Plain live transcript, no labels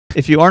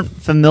If you aren't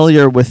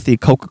familiar with the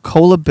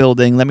Coca-Cola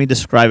building, let me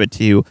describe it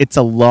to you. It's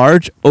a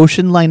large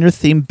ocean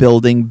liner-themed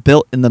building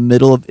built in the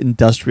middle of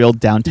industrial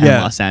downtown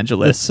Los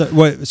Angeles. It's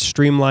what,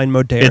 streamlined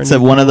modernity? It's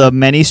one of the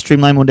many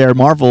streamlined modern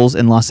marvels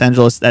in Los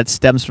Angeles that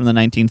stems from the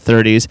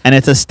 1930s, and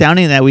it's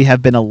astounding that we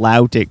have been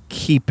allowed to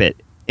keep it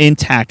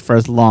intact for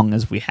as long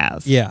as we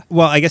have. Yeah.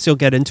 Well, I guess you'll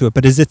get into it,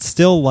 but is it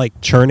still like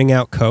churning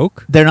out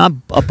Coke? They're not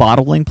a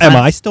bottling plant.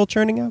 Am I still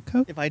churning out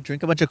Coke? If I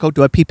drink a bunch of Coke,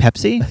 do I pee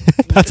Pepsi?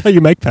 That's how you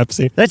make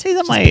Pepsi. Did I tell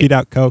you that peed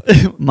out Coke?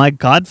 my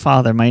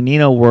godfather, my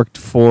Nino, worked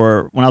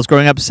for, when I was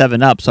growing up,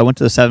 7-Up. So I went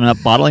to the 7-Up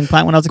bottling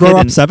plant when I was a kid. Grow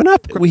up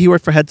 7-Up? He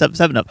worked for Heads Up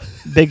 7-Up.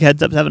 Big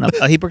Heads Up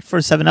 7-Up. He worked for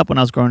 7-Up when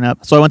I was growing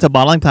up. So I went to a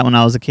bottling plant when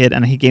I was a kid,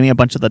 and he gave me a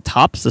bunch of the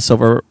tops, the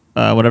silver,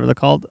 whatever they're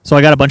called. So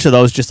I got a bunch of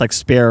those, just like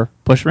spare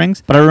push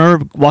rings. But I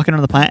remember walking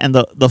around the plant, and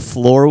the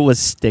floor was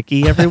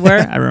sticky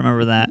everywhere. I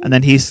remember that. And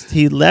then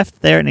he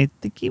left there, and I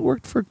think he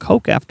worked for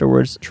Coke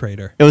afterwards.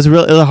 Traitor. It was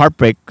a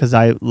heartbreak because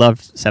I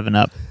loved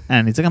 7-Up.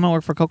 And he's like, I'm going to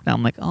work for Coke now.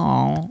 I'm like,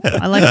 oh,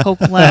 I like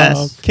Coke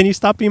less. Can you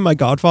stop being my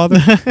godfather?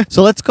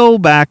 So let's go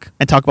back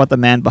and talk about the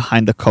man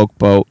behind the Coke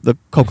boat, the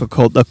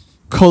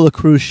Coca-Cola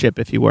cruise ship,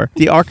 if you were.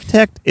 The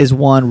architect is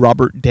one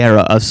Robert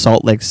Dara of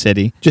Salt Lake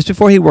City. Just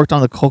before he worked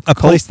on the Coca-Cola... A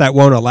place that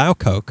won't allow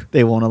Coke.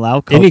 They won't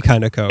allow Coke. Any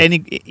kind of Coke.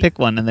 Pick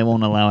one and they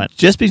won't allow it.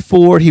 Just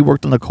before he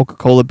worked on the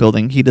Coca-Cola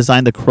building, he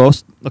designed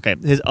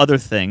his other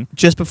thing.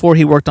 Just before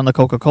he worked on the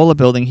Coca-Cola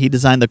building, he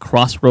designed the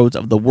Crossroads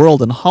of the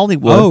World in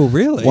Hollywood. Oh,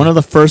 really? One of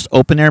the first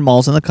open-air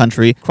malls in the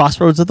country.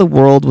 Crossroads of the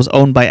World was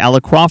owned by Alla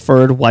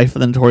Crawford, wife of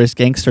the notorious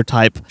gangster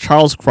type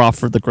Charles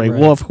Crawford, the Grey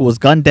Wolf, who was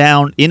gunned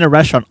down in a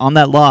restaurant on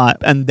that lot,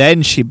 and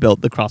then she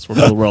built the Crossroads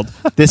of the World.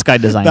 This guy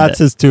designed That's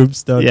his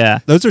tombstone. Yeah.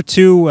 Those are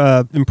two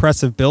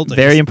impressive buildings.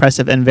 Very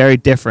impressive and very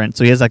different.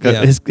 So he has like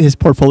his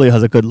portfolio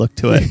has a good look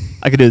to it.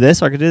 I could do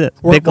this or I could do that.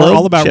 We're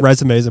all about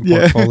resumes and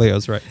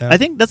portfolios right now. I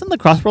think, doesn't the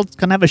Crossroads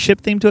kind of have a ship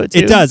theme to it too?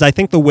 It does. I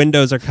think the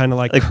windows are kind of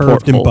like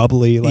curved and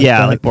bubbly.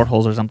 Like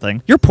portholes or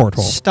something. Your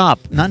porthole. Stop.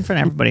 Not in front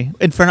of everybody.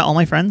 In front of all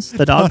my friends.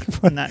 The dog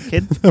and that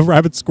kid. The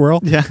rabbit squirrel.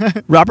 Yeah.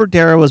 Robert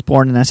Dara was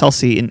born in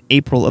SLC in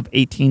April of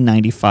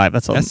 1895.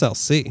 That's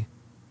SLC.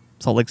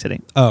 Salt Lake City.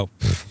 Oh.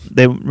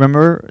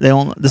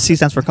 The C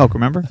stands for Coke,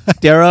 remember?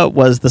 Dara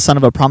was the son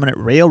of a prominent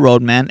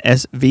railroad man,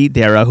 S.V.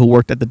 Dara, who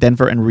worked at the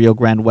Denver and Rio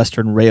Grande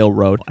Western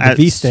Railroad. The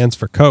V stands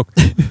for Coke.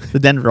 The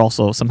Denver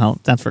also somehow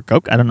stands for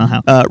Coke. I don't know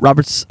how.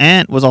 Robert's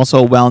aunt was also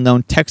a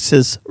well-known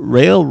Texas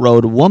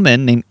railroad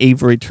woman named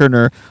Avery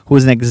Turner, who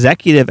was an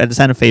executive at the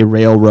Santa Fe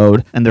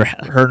Railroad, and her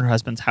and her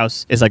husband's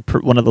house is like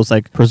one of those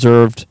like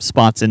preserved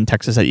spots in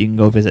Texas that you can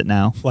go visit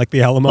now. Like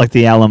the Alamo? Like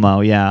the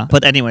Alamo, yeah.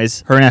 But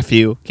anyways, her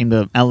nephew came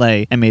to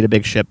L.A. and made a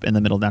big ship in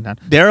the middle of downtown.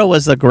 Dara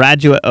was a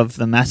graduate of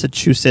the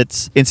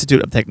Massachusetts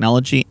Institute of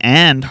Technology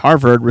and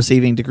Harvard,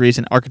 receiving degrees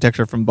in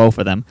architecture from both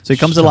of them. So he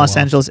comes to Los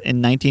Angeles in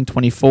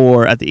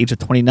 1924 at the age of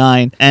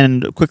 29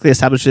 and quickly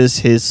establishes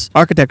his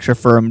architecture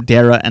firm,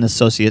 Dara and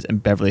Associates, in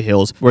Beverly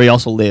Hills, where he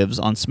also lives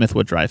on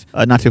Smithwood Drive,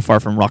 not too far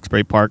from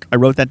Roxbury Park. I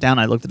wrote that down.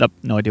 I looked it up.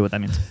 No idea what that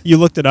means. You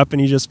looked it up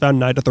and you just found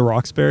Night at the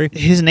Roxbury?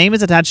 His name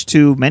is attached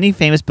to many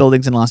famous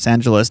buildings in Los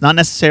Angeles. Not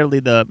necessarily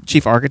the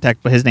chief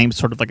architect, but his name is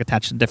sort of like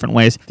attached in different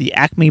ways. The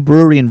Acme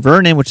Brewery in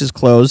Vernon, which is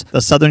closed,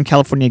 the Southern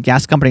California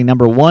Gas Company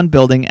 #1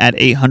 building at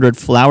 800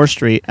 Flower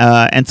Street,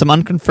 and some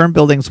unconfirmed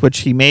buildings which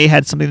he may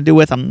had something to do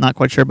with. I'm not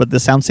quite sure, but the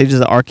sound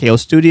stages at RKO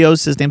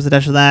Studios, his name's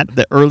attached to that.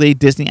 The early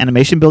Disney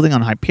animation building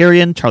on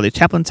Hyperion, Charlie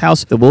Chaplin's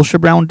house, the Wilshire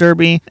Brown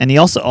Derby, and he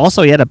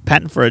also he had a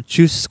patent for a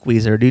juice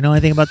squeezer. Do you know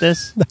anything about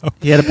this? No.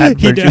 He had a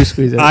patent for a juice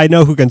squeezer. I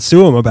know who can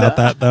sue him about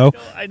that, though.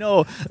 I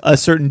know a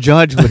certain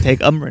judge would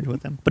take umbrage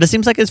with him. But it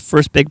seems like his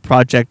first big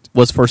project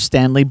was for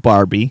Stanley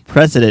Barbie,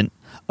 president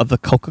of the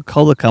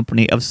Coca-Cola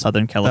Company of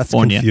Southern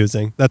California. That's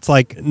confusing. That's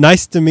like,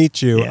 nice to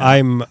meet you. Yeah.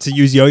 I'm, to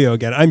use Yo-Yo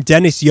again, I'm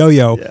Dennis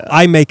Yo-Yo. Yeah.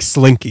 I make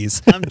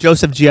Slinkies. I'm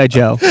Joseph G.I.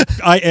 Joe.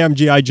 I am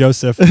G.I.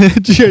 Joseph.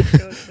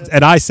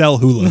 And I sell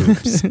hula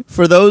hoops.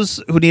 For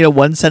those who need a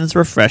one-sentence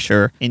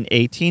refresher, in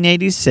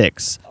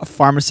 1886, a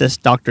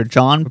pharmacist, Dr.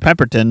 John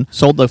Pemberton,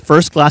 sold the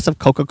first glass of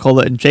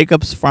Coca-Cola in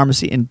Jacob's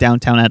Pharmacy in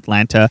downtown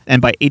Atlanta.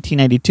 And by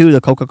 1892,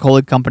 the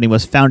Coca-Cola Company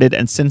was founded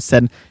and since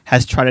then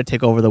has tried to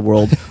take over the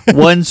world.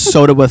 One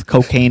soda with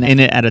cocaine in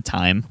it at a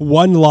time.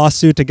 One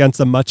lawsuit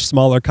against a much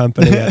smaller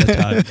company at a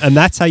time. And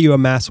that's how you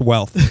amass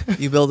wealth.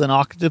 You build an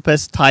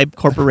octopus-type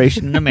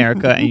corporation in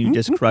America and you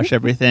just crush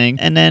everything.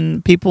 And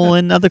then people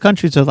in other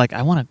countries are like,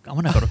 I want to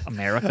go to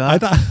America.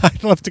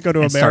 I'd love to go to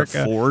America.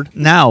 Start Ford.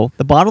 Now,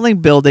 the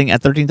bottling building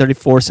at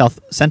 1334 South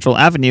Central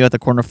Avenue at the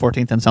corner of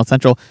 14th and South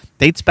Central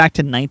dates back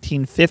to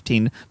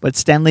 1915, but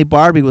Stanley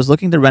Barbie was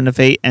looking to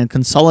renovate and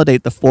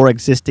consolidate the 4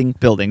 existing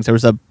buildings. There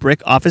was a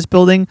brick office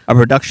building, a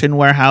production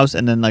warehouse,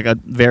 and then like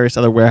various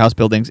other warehouse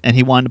buildings, and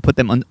he wanted to put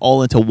them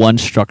all into one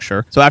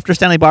structure. So after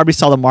Stanley Barbie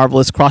saw the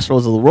marvelous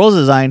Crossroads of the World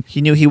design,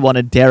 he knew he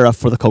wanted Dara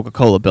for the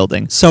Coca-Cola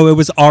building. So it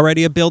was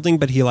already a building,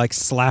 but he like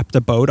slapped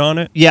a boat on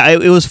it? Yeah,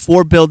 it was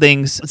 4 buildings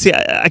buildings. See,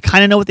 I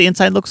kind of know what the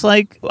inside looks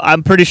like.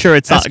 I'm pretty sure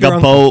it's not Ask like your a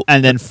uncle. boat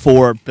and then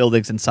 4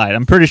 buildings inside.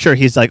 I'm pretty sure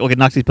he's like, okay,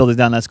 knock these buildings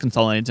down. Let's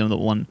consolidate into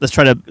one. Let's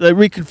try to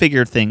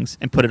reconfigure things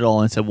and put it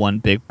all into one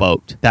big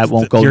boat. That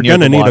won't go You're near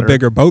gonna the need water. a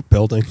bigger boat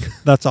building.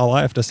 That's all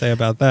I have to say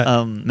about that.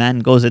 Man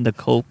goes into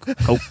Coke.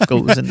 Coke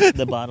goes into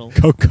the bottle.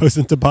 Coke goes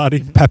into body.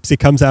 Pepsi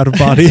comes out of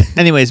body.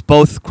 Anyways,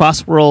 both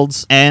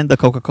Crossworlds and the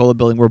Coca-Cola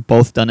building were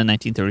both done in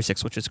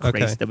 1936, which is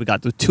crazy Okay. that we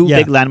got the 2 Yeah.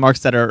 big landmarks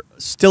that are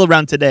still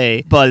around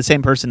today, but the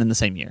same person in the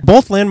same year.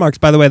 Both landmarks,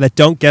 by the way, that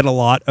don't get a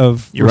lot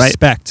of You're right.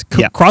 respect.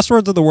 Yeah.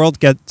 Crosswords of the World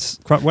gets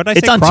what did I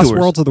It's say? on Crosswords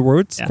tours. of the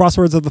Words. Yeah.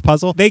 Crosswords of the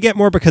puzzle. They get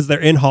more because they're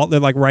in halt. They're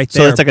like right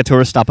So there. it's like a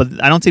tourist stop, but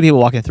I don't see people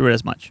walking through it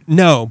as much.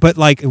 no, but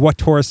like what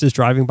tourist is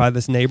driving by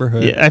this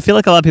neighborhood? Yeah, I feel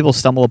like a lot of people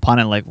stumble upon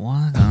it like,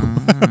 what?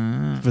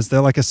 Was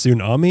there like a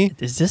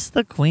tsunami? Is this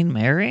the Queen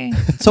Mary?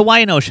 So why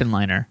an ocean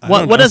liner? I What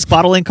don't what know. does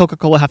bottling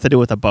Coca-Cola have to do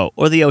with a boat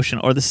or the ocean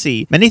or the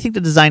sea? Many think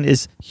the design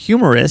is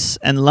humorous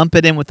and lump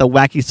it in with the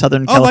wacky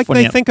Southern Oh, like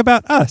California. they think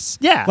about us.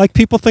 Yeah. Like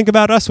people think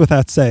about us with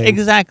that saying.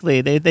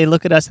 Exactly. They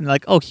look at us and they're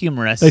like, oh,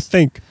 humorous. They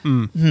think,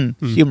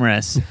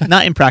 Humorous.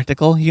 Not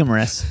impractical,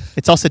 humorous.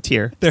 It's all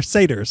satire. they're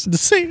satyrs. The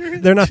satyr.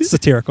 They're not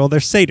satirical. They're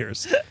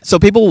satyrs. So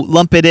people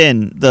lump it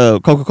in, the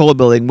Coca-Cola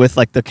building, with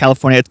like the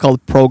California, it's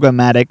called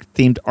programmatic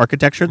themed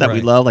architecture that we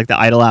Right. love. Like the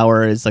Idle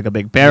Hour is like a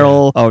big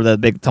barrel, or the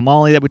big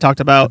tamale that we talked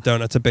about.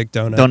 Donut's a big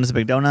donut. Donut's a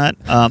big donut.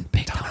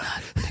 Big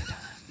donut.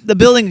 The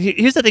building,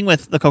 here's the thing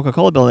with the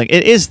Coca-Cola building.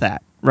 It is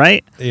that,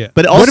 right? Yeah.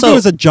 But what if also- it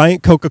was a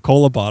giant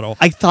Coca-Cola bottle?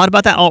 I thought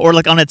about that, or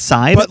like on its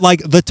side. But like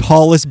the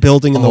tallest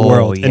building in the Oh,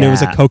 world, and it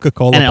was a yeah.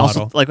 Coca-Cola and it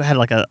bottle. also like had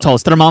like a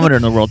tallest thermometer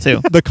in the world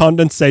too. The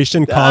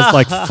condensation caused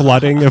like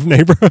flooding of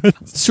neighborhoods.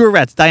 Sewer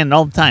rats dying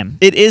all the time.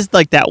 It is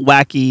like that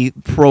wacky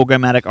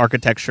programmatic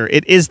architecture.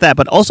 It is that,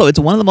 but also it's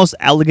one of the most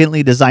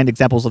elegantly designed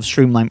examples of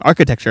streamlined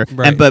architecture.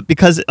 Right. And but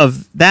because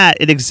of that,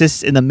 it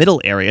exists in the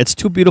middle area. It's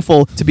too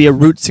beautiful to be a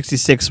Route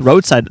 66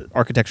 roadside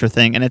architecture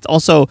thing, and it's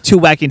also too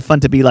wacky and fun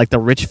to be like the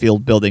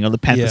Richfield building or the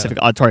Pan Yeah. Pacific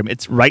Auditorium.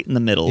 It's right in the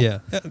middle. Yeah.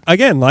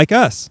 Again, like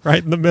us,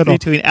 right in the middle.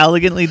 Between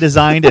elegantly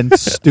designed and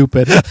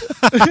stupid.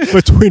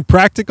 Between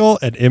practical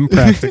and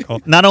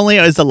impractical. Not only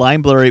is the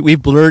line blurry,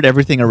 we've blurred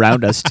everything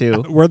around us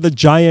too. We're the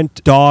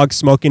giant dog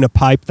smoking a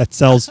pipe that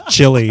sells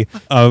chili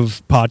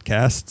of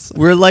podcasts.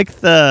 We're like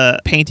the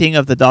painting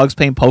of the dogs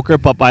playing poker,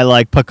 but by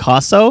like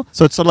Picasso.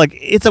 So it's sort of like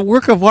it's a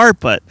work of art,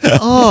 but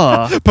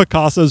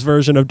Picasso's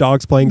version of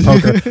dogs playing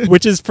poker,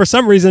 which is for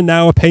some reason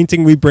now a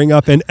painting we bring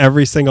up in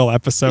every single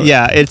episode.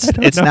 yeah, it's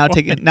know now why.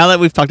 taken. Now that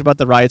we've talked about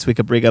the riots, we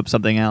could bring up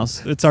something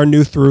else. It's our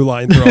new through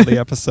line through all the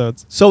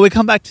episodes. So we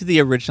come back to the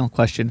original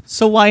question.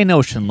 So why an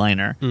ocean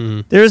liner?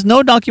 Mm-hmm. There is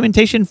no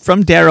documentation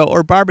from Darrow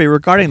or Barbie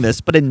regarding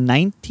this, but in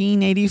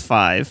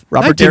 1985,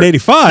 Robert Darrow-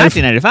 1985?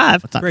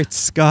 1985. What's that? Great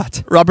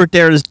Scott. Robert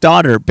Darrow's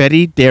daughter,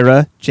 Betty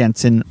Darrah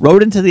Jensen,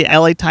 wrote into the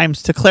LA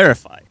Times to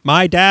clarify.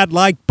 My dad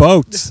liked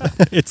boats.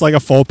 It's like a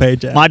full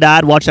page ad. My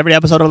dad watched every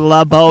episode of The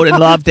Love Boat and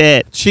loved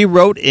it. She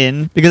wrote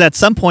in because at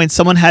some point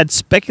someone had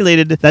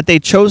speculated that they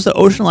chose the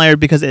ocean liner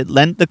because it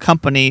lent the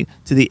company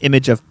to the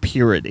image of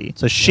purity.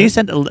 So she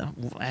sent a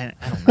I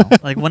don't know.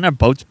 Like when are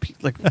boats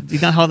like do you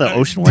know how the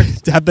ocean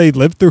works? Have they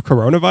lived through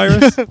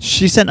coronavirus?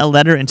 She sent a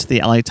letter into the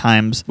LA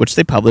Times, which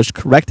they published,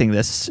 correcting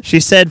this.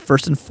 She said,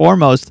 first and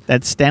foremost,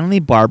 that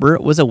Stanley Barber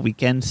was a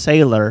weekend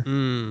sailor.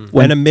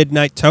 And a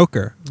midnight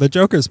toker. The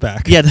Joker's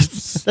back. Yeah,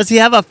 does he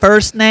have a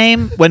first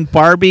name? When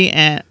Barbie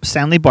and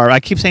Stanley Barber,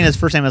 I keep saying his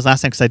first name and his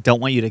last name because I don't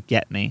want you to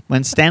get me.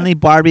 When Stanley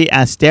Barbie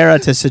asked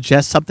Darrah to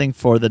suggest something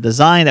for the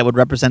design that would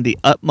represent the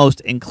utmost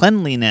in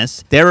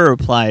cleanliness, Darrah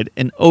replied,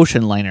 an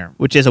ocean liner,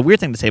 which is a weird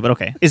thing to say, but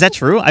okay. Is that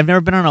true? I've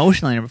never been on an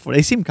ocean liner before.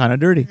 They seem kind of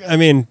dirty. I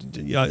mean,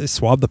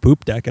 swab the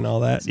poop deck and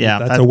all that. Yeah,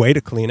 That's a way to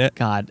clean it.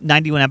 God,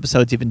 91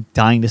 episodes, you've been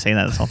dying to say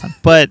that this whole time.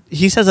 But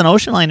he says an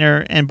ocean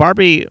liner and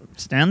Barbie,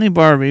 Stanley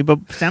Barbie,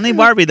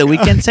 the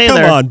weekend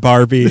sailor. Come on,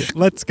 Barbie.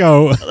 Let's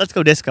go. Let's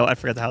go disco. I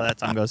forget how that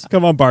song goes.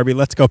 Come on, Barbie.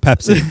 Let's go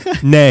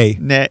Pepsi. Nay.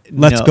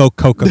 Let's No. go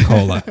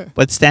Coca-Cola.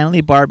 But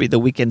Stanley Barbie, the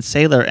weekend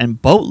sailor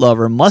and boat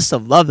lover, must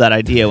have loved that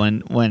idea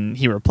when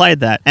he replied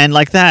that. And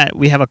like that,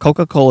 we have a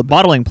Coca-Cola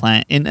bottling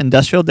plant in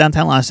industrial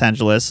downtown Los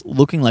Angeles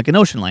looking like an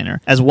ocean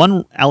liner. As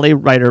one LA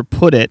writer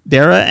put it,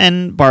 Darrah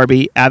and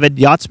Barbie, avid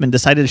yachtsmen,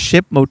 decided a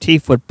ship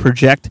motif would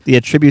project the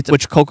attributes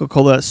which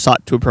Coca-Cola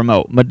sought to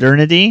promote: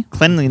 modernity,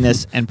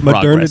 cleanliness, and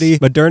progress.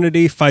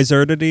 Modernity,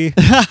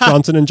 Pfizerdity,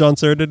 Johnson &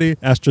 Johnsonity,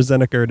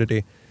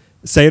 AstraZeneca.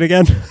 Say it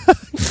again.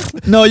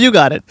 No, you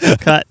got it.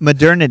 Cut.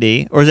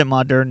 Modernity, or is it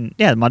modern?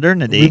 Yeah,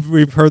 modernity.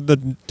 We've heard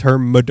the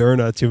term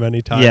Moderna too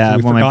many times. Yeah,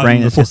 We've when my forgotten brain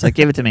is before. just like,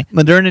 give it to me.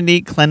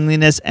 Modernity,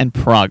 cleanliness, and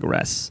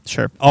progress.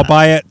 Sure. I'll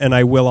buy it, and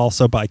I will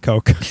also buy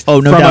Coke. Oh,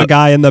 no From doubt. a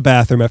guy in the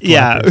bathroom at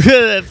Flappers.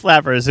 Yeah,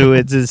 Flappers, who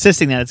is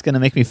insisting that it's going to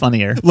make me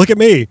funnier. Look at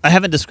me. I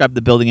haven't described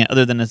the building yet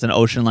other than as an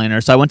ocean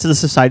liner, so I went to the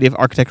Society of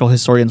Architectural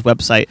Historians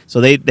website, so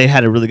they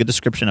had a really good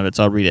description of it,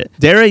 so I'll read it.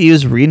 Darrah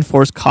used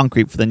reinforced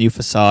concrete for the new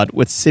facade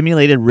with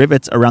simulated rivet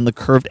rivets around the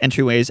curved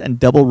entryways and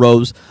double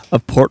rows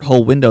of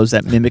porthole windows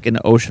that mimic an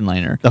ocean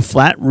liner. The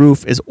flat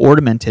roof is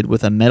ornamented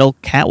with a metal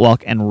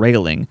catwalk and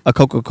railing. A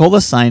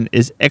Coca-Cola sign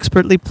is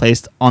expertly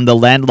placed on the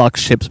landlocked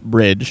ship's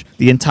bridge.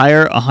 The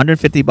entire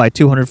 150 by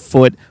 200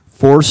 foot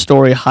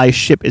 4-story high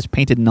ship is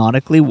painted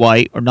nautical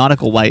white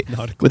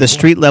with a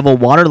street-level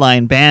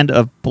waterline band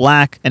of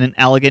black and an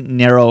elegant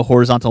narrow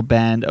horizontal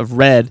band of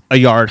red a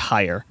yard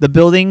higher. The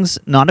building's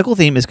nautical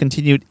theme is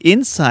continued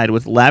inside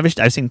with lavish,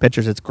 I've seen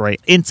pictures, it's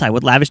great, inside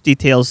with lavish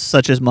details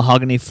such as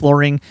mahogany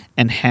flooring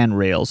and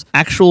handrails.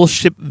 Actual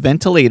ship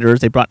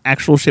ventilators, they brought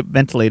actual ship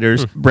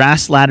ventilators,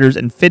 brass ladders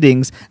and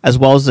fittings, as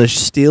well as the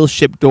steel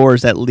ship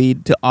doors that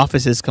lead to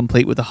offices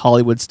complete with a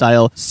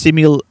Hollywood-style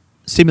simulacrum.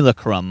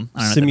 Simulacrum.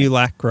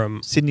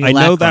 I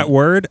know that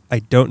word. I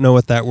don't know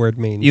what that word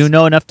means. You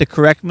know enough to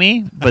correct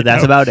me, but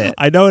that's about it.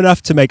 I know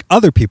enough to make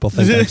other people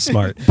think I'm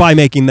smart by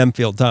making them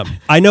feel dumb.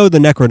 I know the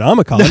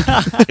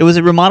Necronomicon. It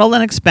was remodeled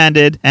and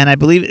expanded, and I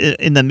believe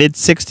in the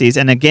mid-60s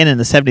and again in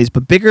the 70s,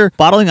 but bigger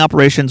bottling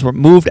operations were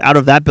moved out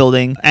of that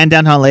building and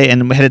downtown LA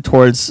and headed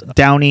towards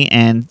Downey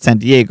and San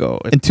Diego.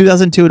 In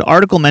 2002, an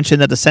article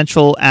mentioned that the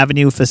Central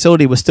Avenue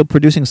facility was still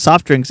producing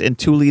soft drinks in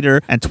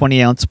 2-liter and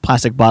 20-ounce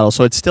plastic bottles,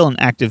 so it's still an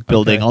active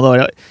building. Okay.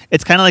 Although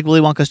it's kind of like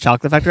Willy Wonka's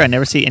Chocolate Factory. I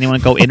never see anyone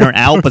go in or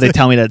out, but they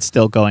tell me that it's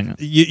still going.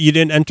 You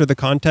didn't enter the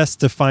contest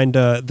to find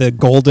the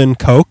golden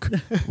Coke,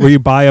 where you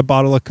buy a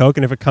bottle of Coke,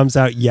 and if it comes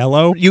out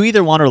yellow... You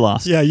either won or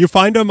lost. Yeah, you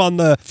find them on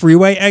the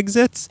freeway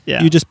exits.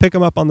 Yeah. You just pick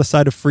them up on the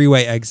side of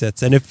freeway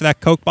exits, and if that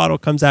Coke bottle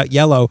comes out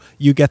yellow,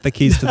 you get the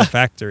keys to the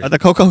factory. The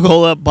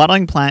Coca-Cola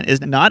bottling plant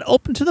is not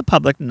open to the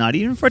public, not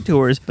even for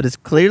tours, but it's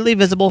clearly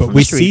visible from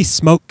the street. We see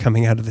smoke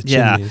coming out of the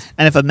chimneys. Yeah,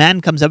 and if a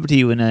man comes up to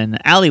you in an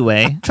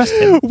alleyway, trust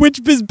him. Which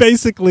is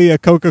basically a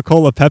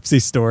Coca-Cola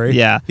Pepsi story.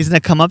 Yeah. He's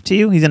going to come up to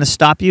you. He's going to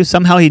stop you.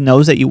 Somehow he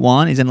knows that you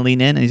won. He's going to lean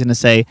in and he's going to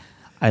say,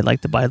 I'd like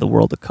to buy the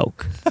world a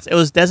Coke. It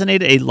was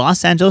designated a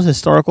Los Angeles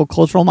Historical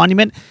Cultural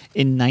Monument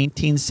in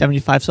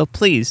 1975. So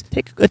please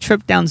take a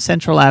trip down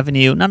Central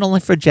Avenue, not only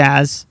for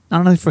jazz, not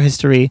only for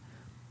history,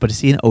 but to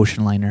see an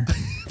ocean liner.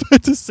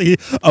 But to see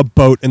a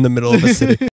boat in the middle of a city.